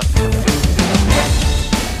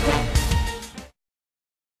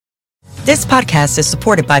 This podcast is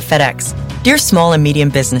supported by FedEx. Dear small and medium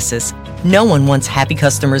businesses, no one wants happy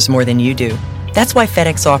customers more than you do. That's why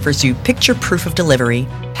FedEx offers you picture proof of delivery,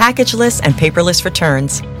 packageless and paperless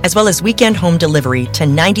returns, as well as weekend home delivery to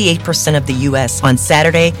 98% of the U.S. on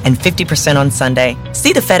Saturday and 50% on Sunday.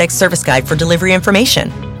 See the FedEx service guide for delivery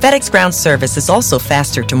information. FedEx Ground service is also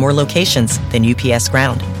faster to more locations than UPS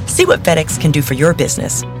Ground. See what FedEx can do for your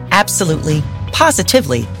business. Absolutely,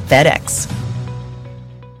 positively FedEx.